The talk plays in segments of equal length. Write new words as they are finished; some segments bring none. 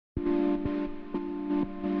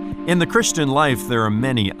In the Christian life, there are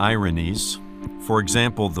many ironies. For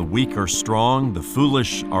example, the weak are strong, the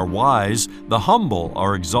foolish are wise, the humble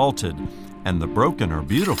are exalted, and the broken are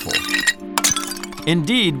beautiful.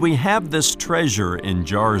 Indeed, we have this treasure in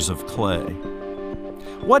jars of clay.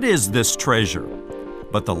 What is this treasure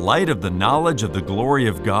but the light of the knowledge of the glory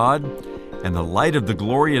of God and the light of the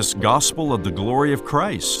glorious gospel of the glory of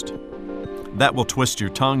Christ? That will twist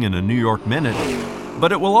your tongue in a New York minute,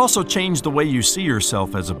 but it will also change the way you see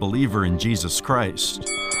yourself as a believer in Jesus Christ.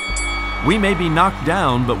 We may be knocked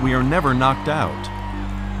down, but we are never knocked out.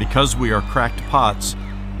 Because we are cracked pots,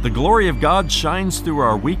 the glory of God shines through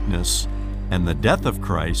our weakness, and the death of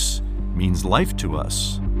Christ means life to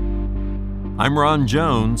us. I'm Ron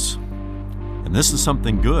Jones, and this is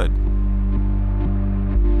Something Good.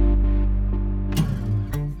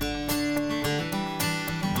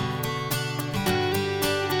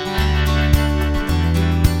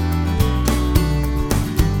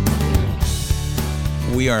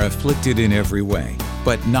 We are afflicted in every way,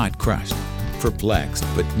 but not crushed, perplexed,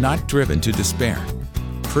 but not driven to despair,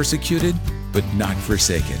 persecuted, but not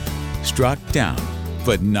forsaken, struck down,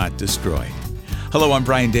 but not destroyed. Hello, I'm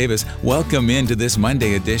Brian Davis. Welcome into this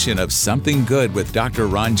Monday edition of Something Good with Dr.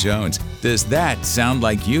 Ron Jones. Does that sound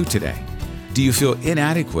like you today? Do you feel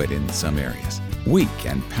inadequate in some areas, weak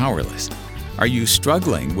and powerless? Are you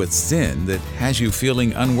struggling with sin that has you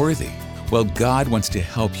feeling unworthy? Well, God wants to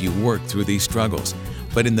help you work through these struggles.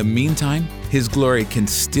 But in the meantime, His glory can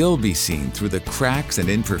still be seen through the cracks and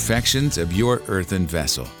imperfections of your earthen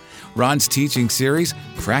vessel. Ron's teaching series,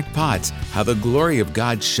 Cracked Pots, How the Glory of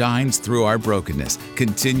God Shines Through Our Brokenness,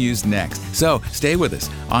 continues next. So stay with us.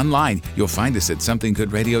 Online, you'll find us at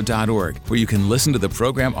somethinggoodradio.org, where you can listen to the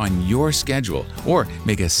program on your schedule or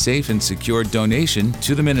make a safe and secure donation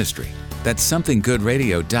to the ministry. That's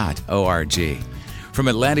somethinggoodradio.org. From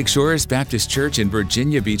Atlantic Shores Baptist Church in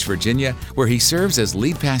Virginia Beach, Virginia, where he serves as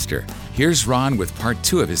lead pastor, here's Ron with part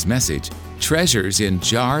 2 of his message, Treasures in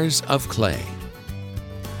Jars of Clay.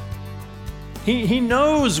 He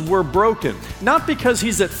knows we're broken, not because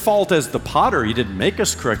he's at fault as the potter, he didn't make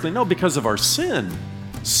us correctly, no, because of our sin.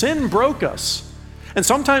 Sin broke us. And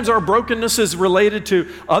sometimes our brokenness is related to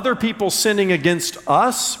other people sinning against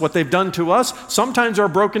us, what they've done to us. Sometimes our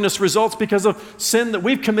brokenness results because of sin that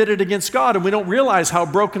we've committed against God, and we don't realize how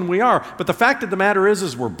broken we are. But the fact of the matter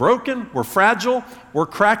is we're broken, we're fragile, we're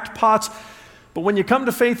cracked pots. But when you come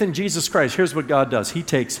to faith in Jesus Christ, here's what God does. He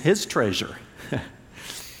takes His treasure,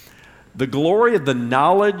 the glory of the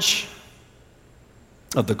knowledge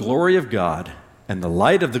of the glory of God and the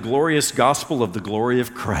light of the glorious gospel of the glory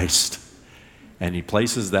of Christ, and He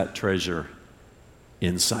places that treasure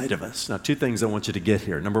inside of us. Now, 2 things I want you to get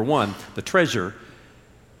here. Number 1, the treasure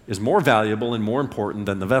is more valuable and more important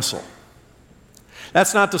than the vessel.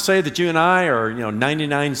 That's not to say that you and I are,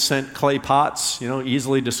 99-cent clay pots,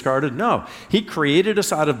 easily discarded. No, He created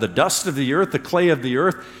us out of the dust of the earth, the clay of the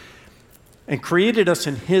earth, and created us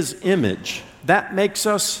in His image. That makes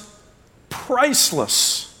us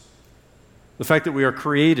priceless. The fact that we are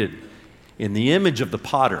created in the image of the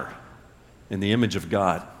potter, in the image of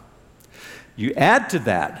God. You add to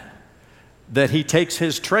that He takes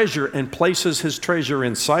His treasure and places His treasure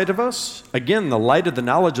inside of us. Again, the light of the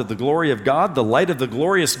knowledge of the glory of God, the light of the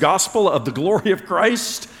glorious gospel of the glory of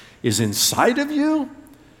Christ is inside of you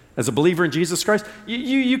as a believer in Jesus Christ.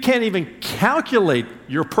 You can't even calculate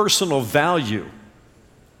your personal value.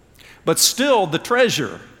 But still, the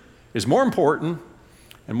treasure is more important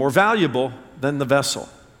and more valuable than the vessel.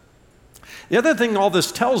 The other thing all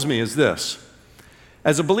this tells me is this.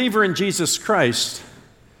 As a believer in Jesus Christ,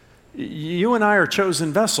 you and I are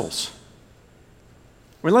chosen vessels.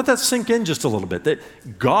 Let that sink in just a little bit,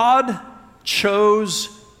 that God chose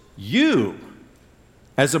you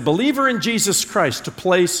as a believer in Jesus Christ to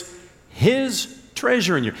place His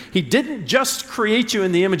treasure in you. He didn't just create you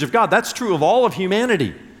in the image of God. That's true of all of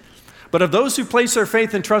humanity. But of those who place their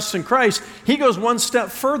faith and trust in Christ, He goes one step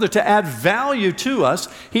further to add value to us.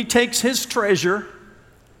 He takes His treasure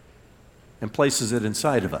and places it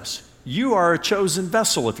inside of us. You are a chosen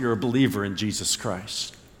vessel if you're a believer in Jesus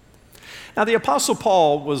Christ. Now, the Apostle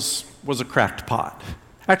Paul was a cracked pot.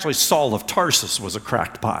 Actually, Saul of Tarsus was a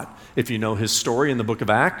cracked pot. If you know his story in the book of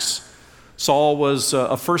Acts, Saul was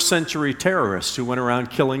a first-century terrorist who went around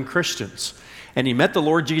killing Christians. And he met the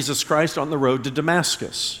Lord Jesus Christ on the road to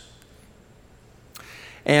Damascus.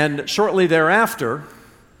 And shortly thereafter,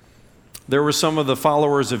 there were some of the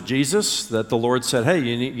followers of Jesus that the Lord said, hey,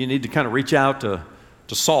 you need to kind of reach out to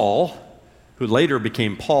Saul, who later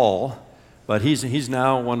became Paul, but he's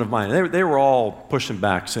now one of mine. They were all pushing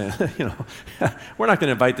back, saying, we're not going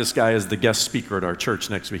to invite this guy as the guest speaker at our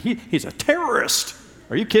church next week. He's a terrorist.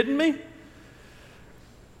 Are you kidding me?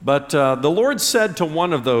 But the Lord said to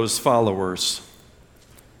one of those followers,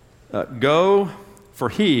 go, for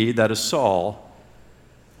he, that is Saul,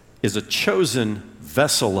 is a chosen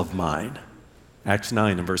vessel of mine. Acts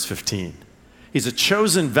 9 and verse 15. He's a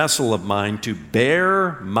chosen vessel of mine to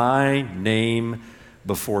bear my name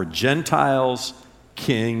before Gentiles,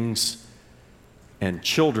 kings, and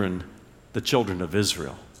children, the children of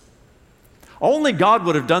Israel. Only God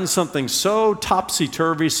would have done something so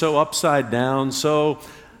topsy-turvy, so upside down, so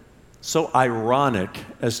ironic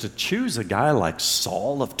as to choose a guy like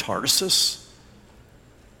Saul of Tarsus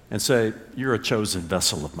and say, you're a chosen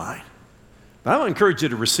vessel of mine. But I would encourage you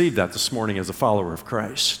to receive that this morning as a follower of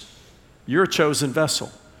Christ. You're a chosen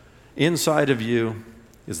vessel. Inside of you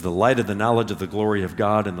is the light of the knowledge of the glory of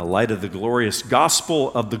God and the light of the glorious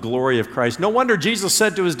gospel of the glory of Christ. No wonder Jesus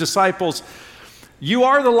said to his disciples, you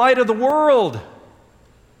are the light of the world.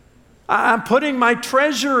 I'm putting my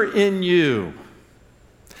treasure in you.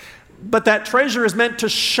 But that treasure is meant to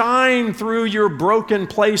shine through your broken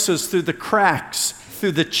places, through the cracks,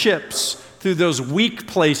 through the chips, through those weak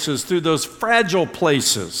places, through those fragile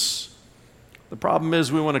places. The problem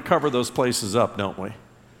is we want to cover those places up, don't we?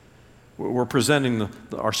 We're presenting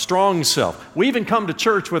our strong self. We even come to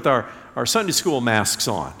church with our Sunday school masks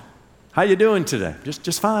on. How you doing today?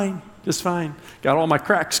 Just fine, just fine. Got all my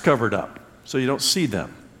cracks covered up so you don't see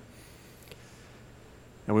them.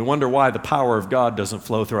 And we wonder why the power of God doesn't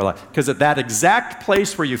flow through our life. Because at that exact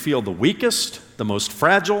place where you feel the weakest, the most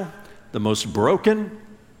fragile, the most broken,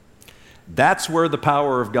 that's where the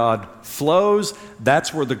power of God flows.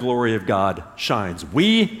 That's where the glory of God shines.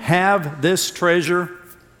 We have this treasure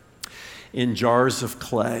in jars of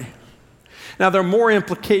clay. Now, there are more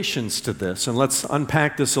implications to this, and let's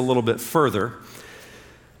unpack this a little bit further.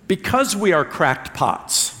 Because we are cracked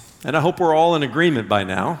pots, and I hope we're all in agreement by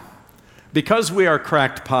now, because we are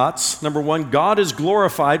cracked pots, number one, God is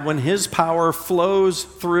glorified when his power flows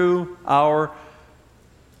through our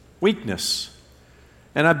weakness.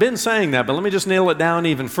 And I've been saying that, but let me just nail it down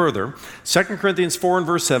even further. 2 Corinthians 4 and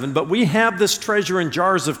verse 7, but we have this treasure in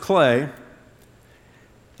jars of clay,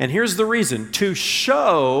 and here's the reason, to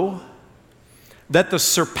show that the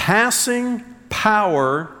surpassing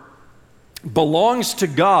power belongs to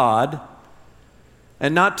God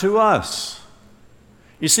and not to us.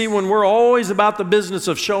 You see, when we're always about the business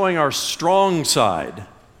of showing our strong side,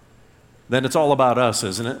 then it's all about us,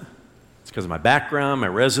 isn't it? It's because of my background, my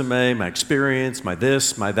resume, my experience, my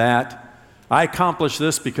this, my that. I accomplished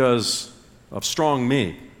this because of strong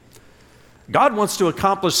me. God wants to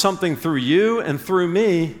accomplish something through you and through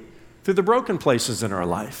me, through the broken places in our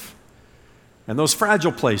life, and those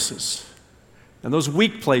fragile places, and those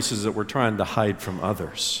weak places that we're trying to hide from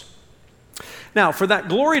others. Now, for that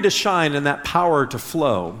glory to shine and that power to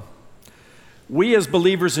flow, we as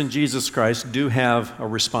believers in Jesus Christ do have a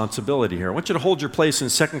responsibility here. I want you to hold your place in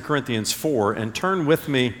 2 Corinthians 4 and turn with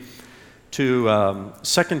me to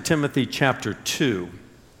 2 Timothy chapter 2.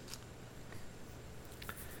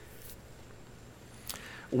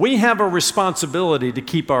 We have a responsibility to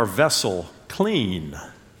keep our vessel clean.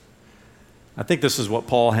 I think this is what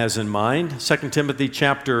Paul has in mind. 2 Timothy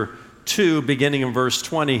chapter 2, beginning in verse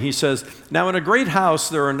 20, he says, now in a great house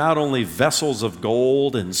there are not only vessels of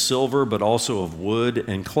gold and silver, but also of wood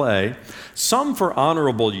and clay, some for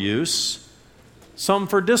honorable use, some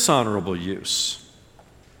for dishonorable use.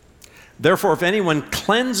 Therefore, if anyone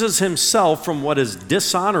cleanses himself from what is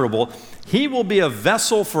dishonorable, he will be a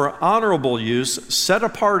vessel for honorable use, set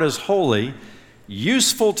apart as holy,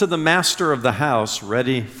 useful to the master of the house,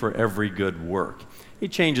 ready for every good work. He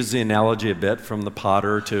changes the analogy a bit from the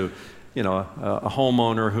potter to, a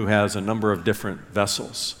homeowner who has a number of different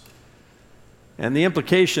vessels. And the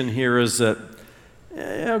implication here is that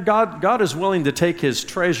God is willing to take his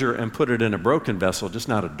treasure and put it in a broken vessel, just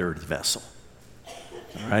not a dirty vessel.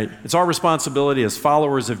 All right? It's our responsibility as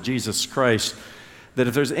followers of Jesus Christ that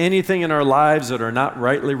if there's anything in our lives that are not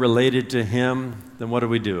rightly related to him, then what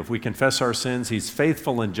do? If we confess our sins, he's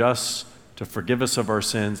faithful and just to forgive us of our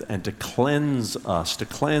sins and to cleanse us, to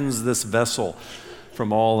cleanse this vessel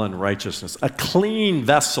from all unrighteousness. A clean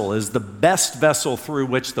vessel is the best vessel through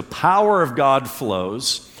which the power of God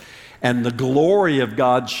flows and the glory of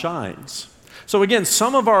God shines. So again,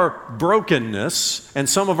 some of our brokenness and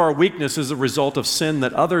some of our weakness is a result of sin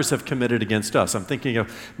that others have committed against us. I'm thinking of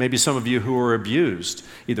maybe some of you who are abused,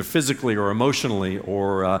 either physically or emotionally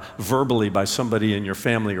or verbally by somebody in your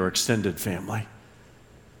family or extended family.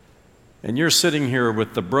 And you're sitting here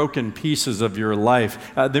with the broken pieces of your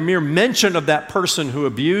life. The mere mention of that person who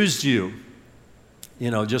abused you,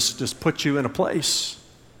 just put you in a place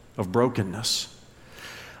of brokenness.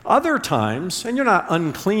 Other times, and you're not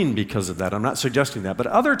unclean because of that, I'm not suggesting that, but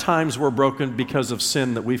other times we're broken because of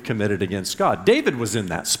sin that we've committed against God. David was in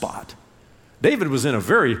that spot. David was in a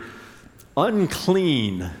very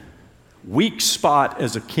unclean, weak spot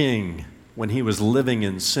as a king when he was living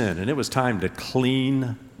in sin, and it was time to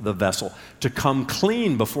clean the vessel, to come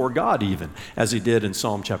clean before God even, as he did in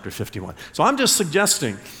Psalm chapter 51. So I'm just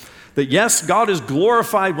suggesting that yes, God is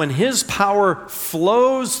glorified when his power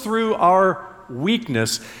flows through our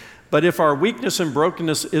weakness, but if our weakness and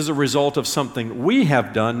brokenness is a result of something we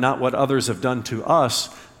have done, not what others have done to us,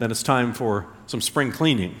 then it's time for some spring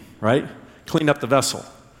cleaning, right? Clean up the vessel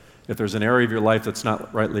if there's an area of your life that's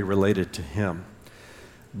not rightly related to him.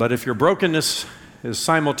 But if your brokenness is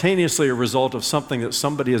simultaneously a result of something that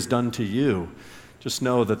somebody has done to you, just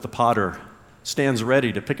know that the potter stands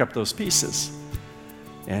ready to pick up those pieces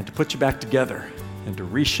and to put you back together and to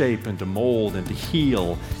reshape and to mold and to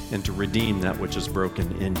heal and to redeem that which is broken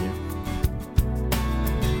in you.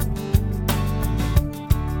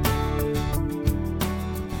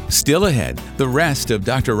 Still ahead, the rest of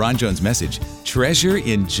Dr. Ron Jones' message, Treasure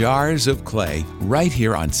in Jars of Clay, right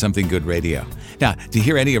here on Something Good Radio. Now, to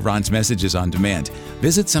hear any of Ron's messages on demand,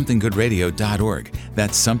 visit somethinggoodradio.org.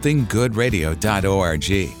 That's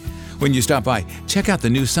somethinggoodradio.org. When you stop by, check out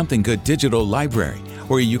the new Something Good digital library,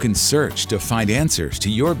 where you can search to find answers to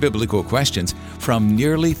your biblical questions from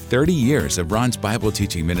nearly 30 years of Ron's Bible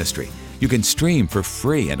teaching ministry. You can stream for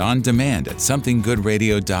free and on demand at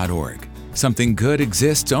somethinggoodradio.org. Something Good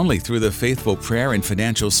exists only through the faithful prayer and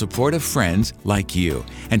financial support of friends like you.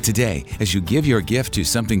 And today, as you give your gift to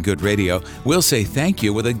Something Good Radio, we'll say thank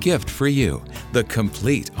you with a gift for you. The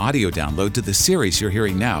complete audio download to the series you're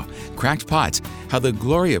hearing now, Cracked Pots, How the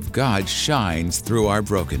Glory of God Shines Through Our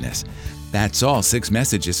Brokenness. That's all 6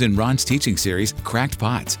 messages in Ron's teaching series, Cracked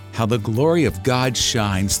Pots, How the Glory of God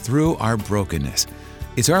Shines Through Our Brokenness.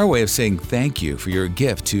 It's our way of saying thank you for your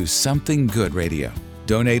gift to Something Good Radio.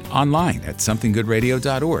 Donate online at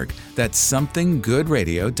somethinggoodradio.org. That's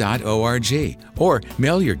somethinggoodradio.org. Or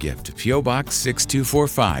mail your gift to P.O. Box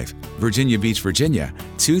 6245, Virginia Beach, Virginia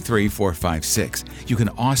 23456. You can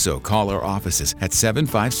also call our offices at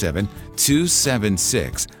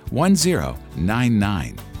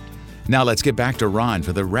 757-276-1099. Now let's get back to Ron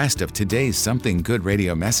for the rest of today's Something Good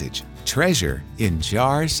Radio message, Treasure in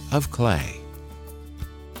Jars of Clay.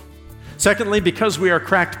 Secondly, because we are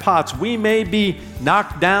cracked pots, we may be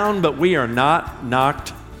knocked down, but we are not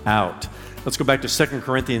knocked out. Let's go back to 2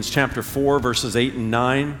 Corinthians chapter 4, verses 8 and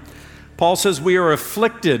 9. Paul says, we are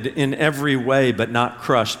afflicted in every way, but not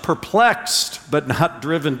crushed, perplexed, but not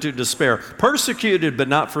driven to despair, persecuted, but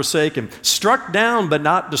not forsaken, struck down, but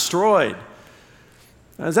not destroyed.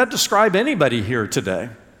 Does that describe anybody here today?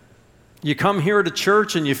 You come here to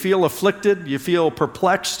church and you feel afflicted, you feel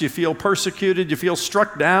perplexed, you feel persecuted, you feel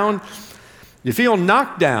struck down, you feel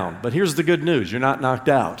knocked down. But here's the good news, you're not knocked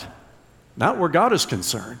out. Not where God is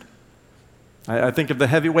concerned. I think of the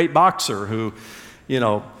heavyweight boxer who,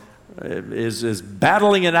 is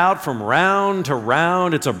battling it out from round to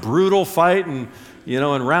round. It's a brutal fight, and in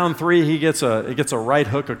round 3 he gets a right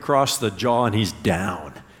hook across the jaw and he's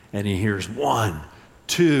down. And he hears 1,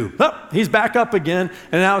 2, he's back up again,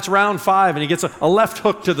 and now it's round 5 and he gets a left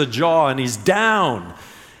hook to the jaw and he's down.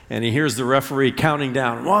 And he hears the referee counting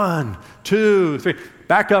down, 1, 2, 3,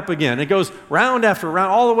 back up again. It goes round after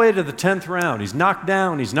round, all the way to the 10th round. He's knocked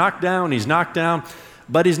down, he's knocked down, he's knocked down,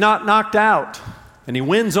 but he's not knocked out. And he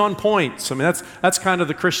wins on points. I mean, that's kind of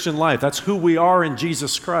the Christian life. That's who we are in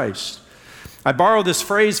Jesus Christ. I borrow this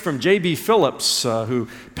phrase from J.B. Phillips, who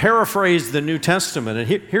paraphrased the New Testament. And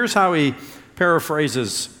here's how he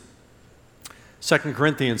paraphrases 2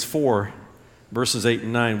 Corinthians 4, verses 8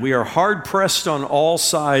 and 9. We are hard-pressed on all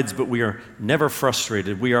sides, but we are never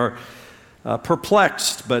frustrated. We are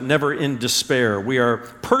perplexed, but never in despair. We are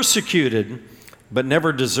persecuted, but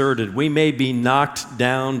never deserted. We may be knocked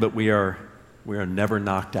down, but we are never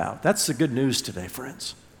knocked out. That's the good news today,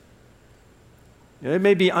 friends. It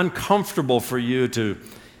may be uncomfortable for you to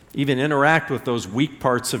even interact with those weak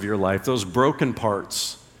parts of your life, those broken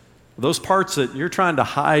parts, those parts that you're trying to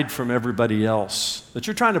hide from everybody else, that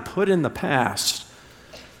you're trying to put in the past.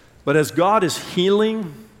 But as God is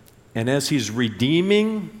healing and as He's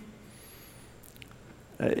redeeming,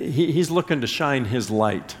 He's looking to shine His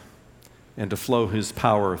light and to flow His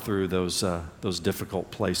power through those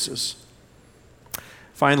difficult places.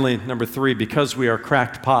 Finally, number 3, because we are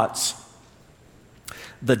cracked pots,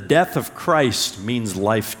 the death of Christ means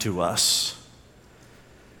life to us.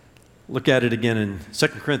 Look at it again in 2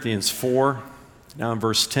 Corinthians 4, now in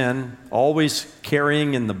verse 10. Always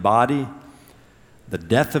carrying in the body the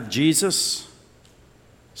death of Jesus,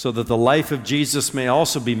 so that the life of Jesus may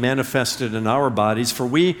also be manifested in our bodies. For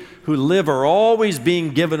we who live are always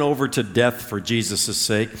being given over to death for Jesus'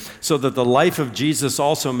 sake, so that the life of Jesus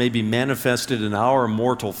also may be manifested in our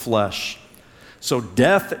mortal flesh. So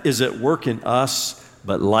death is at work in us,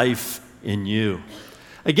 but life in you."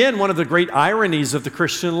 Again, one of the great ironies of the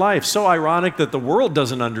Christian life. So ironic that the world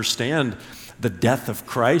doesn't understand the death of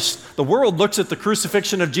Christ. The world looks at the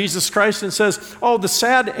crucifixion of Jesus Christ and says, oh, the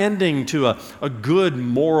sad ending to a good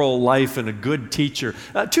moral life and a good teacher.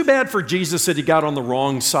 Too bad for Jesus that he got on the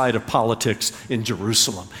wrong side of politics in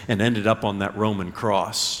Jerusalem and ended up on that Roman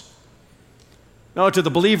cross. No, to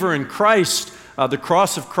the believer in Christ, the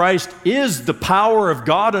cross of Christ is the power of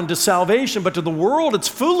God unto salvation, but to the world it's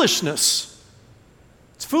foolishness.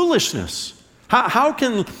 It's foolishness. How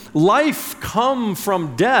can life come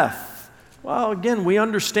from death? Well, again, we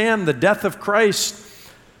understand the death of Christ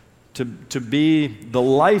to be the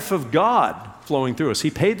life of God flowing through us. He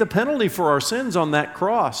paid the penalty for our sins on that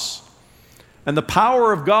cross. And the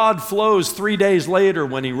power of God flows 3 days later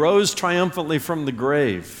when he rose triumphantly from the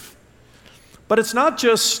grave. But it's not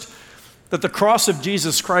just that the cross of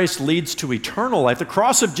Jesus Christ leads to eternal life. The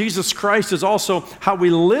cross of Jesus Christ is also how we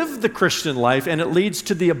live the Christian life, and it leads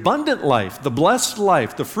to the abundant life, the blessed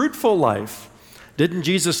life, the fruitful life. Didn't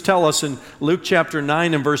Jesus tell us in Luke chapter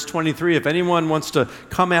 9 and verse 23, if anyone wants to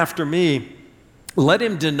come after me, let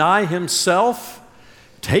him deny himself,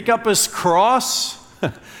 take up his cross,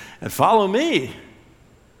 and follow me.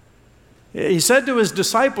 He said to his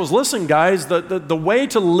disciples, listen, guys, the way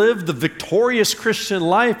to live the victorious Christian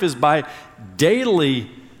life is by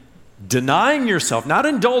daily denying yourself, not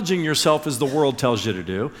indulging yourself as the world tells you to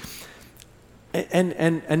do,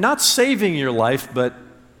 and not saving your life,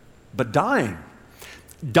 but dying.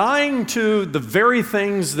 Dying to the very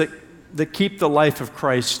things that keep the life of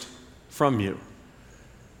Christ from you.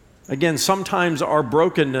 Again, sometimes our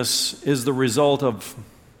brokenness is the result of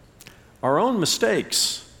our own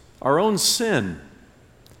mistakes, our own sin,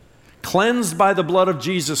 cleansed by the blood of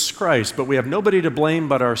Jesus Christ, but we have nobody to blame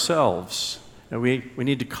but ourselves. And we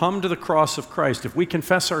need to come to the cross of Christ. If we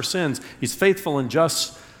confess our sins, he's faithful and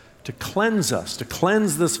just to cleanse us, to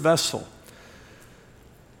cleanse this vessel,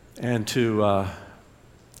 and to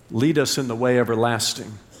lead us in the way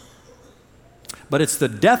everlasting. But it's the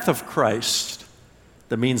death of Christ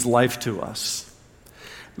that means life to us.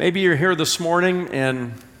 Maybe you're here this morning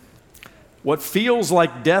and what feels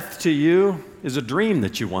like death to you is a dream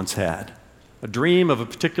that you once had, a dream of a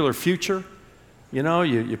particular future. You know,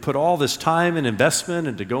 you put all this time and investment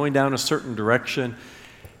into going down a certain direction,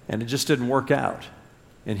 and it just didn't work out.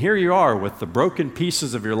 And here you are with the broken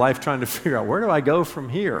pieces of your life trying to figure out, where do I go from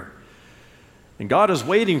here? And God is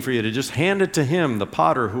waiting for you to just hand it to him, the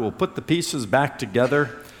potter, who will put the pieces back together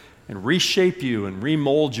and reshape you and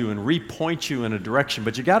remold you and repoint you in a direction.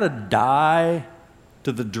 But you got to die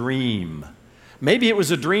to the dream. Maybe it was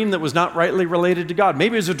a dream that was not rightly related to God.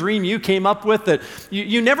 Maybe it was a dream you came up with that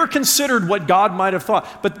you never considered what God might have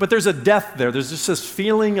thought. But there's a death there. There's just this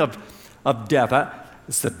feeling of death.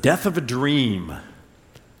 It's the death of a dream.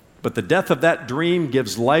 But the death of that dream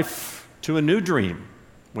gives life to a new dream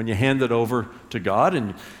when you hand it over to God,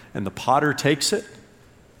 and the potter takes it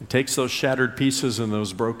and takes those shattered pieces and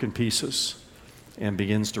those broken pieces and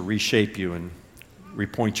begins to reshape you and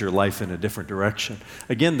repoint your life in a different direction.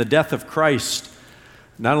 Again, the death of Christ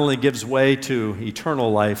not only gives way to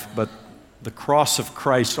eternal life, but the cross of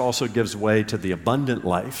Christ also gives way to the abundant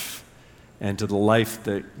life and to the life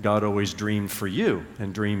that God always dreamed for you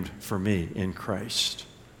and dreamed for me in Christ.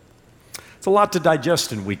 It's a lot to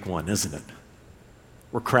digest in week one, isn't it?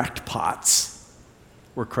 We're cracked pots.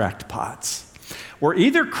 We're cracked pots. We're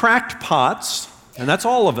either cracked pots, and that's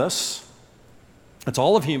all of us, that's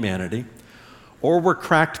all of humanity, or we're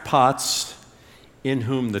cracked pots in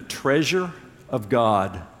whom the treasure of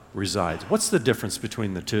God resides. What's the difference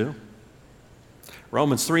between the two?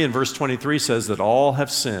 Romans 3 and verse 23 says that all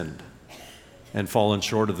have sinned and fallen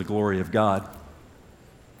short of the glory of God.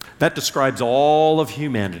 That describes all of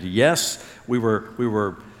humanity. Yes, we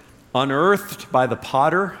were unearthed by the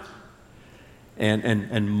potter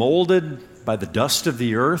and molded by the dust of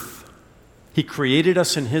the earth. He created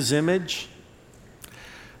us in his image.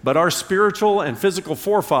 But our spiritual and physical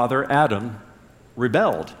forefather, Adam,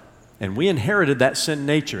 rebelled. And we inherited that sin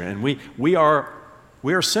nature. And we are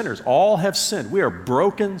sinners. All have sinned. We are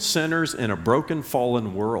broken sinners in a broken,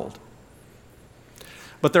 fallen world.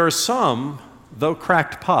 But there are some, though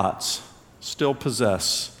cracked pots, still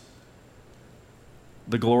possess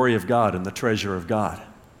the glory of God and the treasure of God.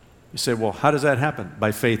 You say, well, how does that happen?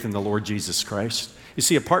 By faith in the Lord Jesus Christ. You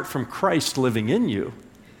see, apart from Christ living in you,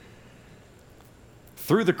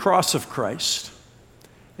 through the cross of Christ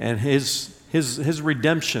and his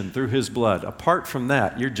redemption through his blood. Apart from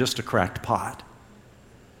that, you're just a cracked pot.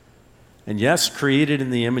 And yes, created in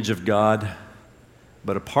the image of God,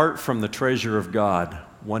 but apart from the treasure of God,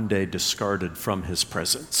 one day discarded from his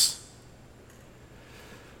presence.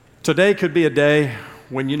 Today could be a day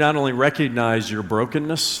when you not only recognize your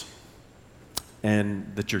brokenness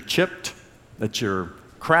and that you're chipped, that you're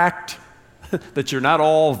cracked, that you're not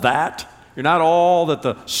all that. You're not all that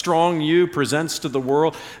the strong you presents to the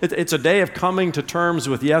world. It's a day of coming to terms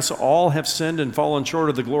with, yes, all have sinned and fallen short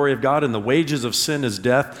of the glory of God, and the wages of sin is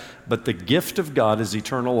death, but the gift of God is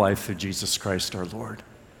eternal life through Jesus Christ our Lord.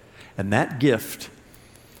 And that gift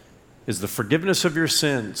is the forgiveness of your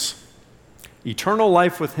sins, eternal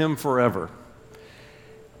life with him forever,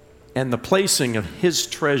 and the placing of his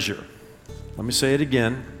treasure. Let me say it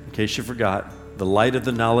again, in case you forgot. The light of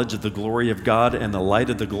the knowledge of the glory of God and the light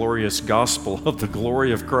of the glorious gospel of the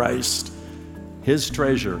glory of Christ, his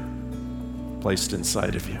treasure placed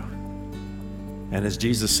inside of you. And as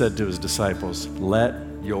Jesus said to his disciples, let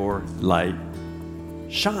your light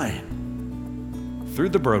shine through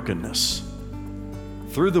the brokenness,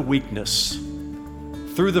 through the weakness,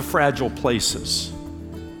 through the fragile places,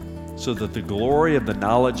 so that the glory of the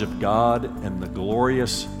knowledge of God and the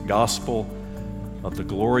glorious gospel of the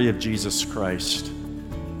glory of Jesus Christ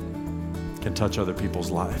can touch other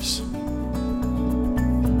people's lives.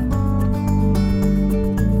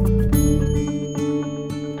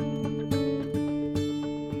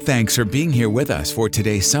 Thanks for being here with us for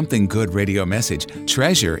today's Something Good radio message,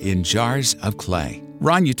 Treasure in Jars of Clay.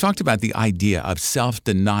 Ron, you talked about the idea of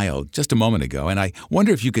self-denial just a moment ago, and I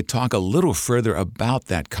wonder if you could talk a little further about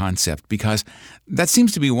that concept, because that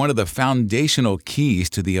seems to be one of the foundational keys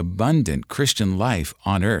to the abundant Christian life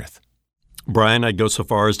on earth. Brian, I'd go so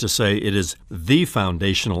far as to say it is the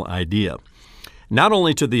foundational idea, not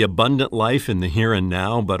only to the abundant life in the here and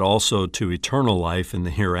now, but also to eternal life in the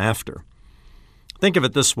hereafter. Think of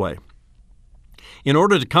it this way. In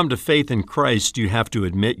order to come to faith in Christ, you have to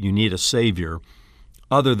admit you need a Savior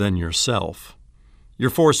other than yourself. You're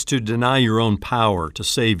forced to deny your own power to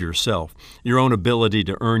save yourself, your own ability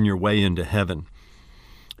to earn your way into heaven.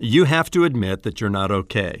 You have to admit that you're not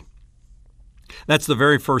okay. That's the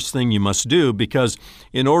very first thing you must do, because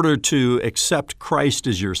in order to accept Christ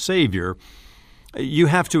as your Savior, you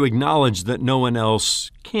have to acknowledge that no one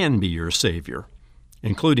else can be your Savior,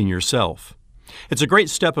 including yourself. It's a great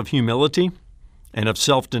step of humility and of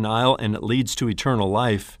self-denial, and it leads to eternal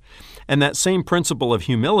life. And that same principle of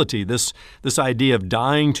humility, this idea of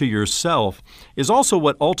dying to yourself, is also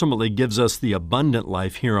what ultimately gives us the abundant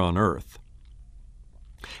life here on earth.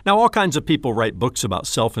 Now, all kinds of people write books about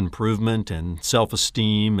self-improvement and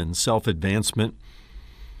self-esteem and self-advancement.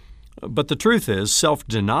 But the truth is,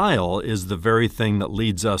 self-denial is the very thing that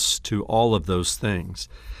leads us to all of those things.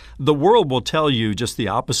 The world will tell you just the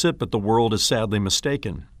opposite, but the world is sadly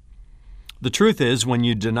mistaken. The truth is, when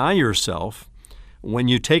you deny yourself, when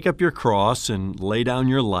you take up your cross and lay down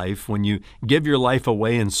your life, when you give your life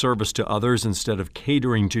away in service to others instead of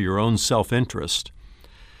catering to your own self-interest,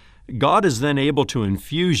 God is then able to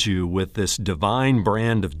infuse you with this divine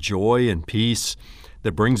brand of joy and peace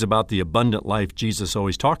that brings about the abundant life Jesus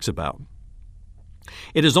always talks about.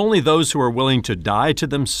 It is only those who are willing to die to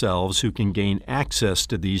themselves who can gain access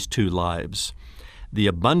to these two lives, the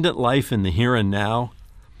abundant life in the here and now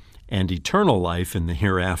and eternal life in the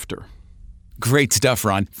hereafter. Great stuff,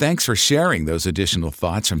 Ron. Thanks for sharing those additional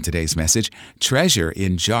thoughts from today's message, Treasure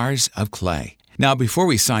in Jars of Clay. Now, before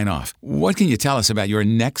we sign off, what can you tell us about your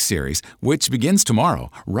next series, which begins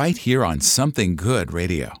tomorrow, right here on Something Good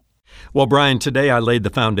Radio? Well, Brian, today I laid the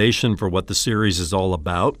foundation for what the series is all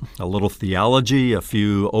about, a little theology, a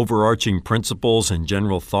few overarching principles and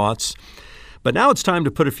general thoughts. But now it's time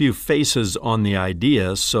to put a few faces on the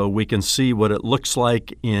idea so we can see what it looks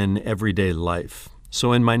like in everyday life.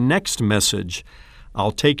 So in my next message,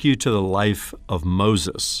 I'll take you to the life of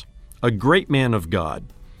Moses, a great man of God.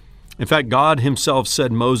 In fact, God himself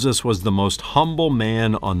said Moses was the most humble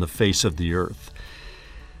man on the face of the earth.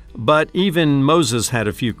 But even Moses had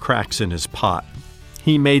a few cracks in his pot.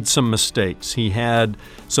 He made some mistakes. He had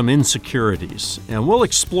some insecurities. And we'll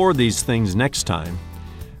explore these things next time,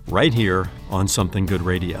 right here on Something Good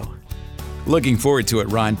Radio. Looking forward to it,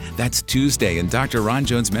 Ron. That's Tuesday in Dr. Ron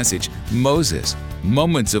Jones' message, Moses,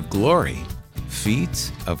 Moments of Glory,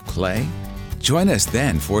 Feet of Clay. Join us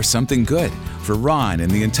then for Something Good. For Ron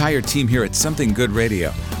and the entire team here at Something Good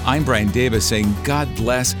Radio, I'm Brian Davis saying God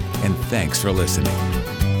bless and thanks for listening.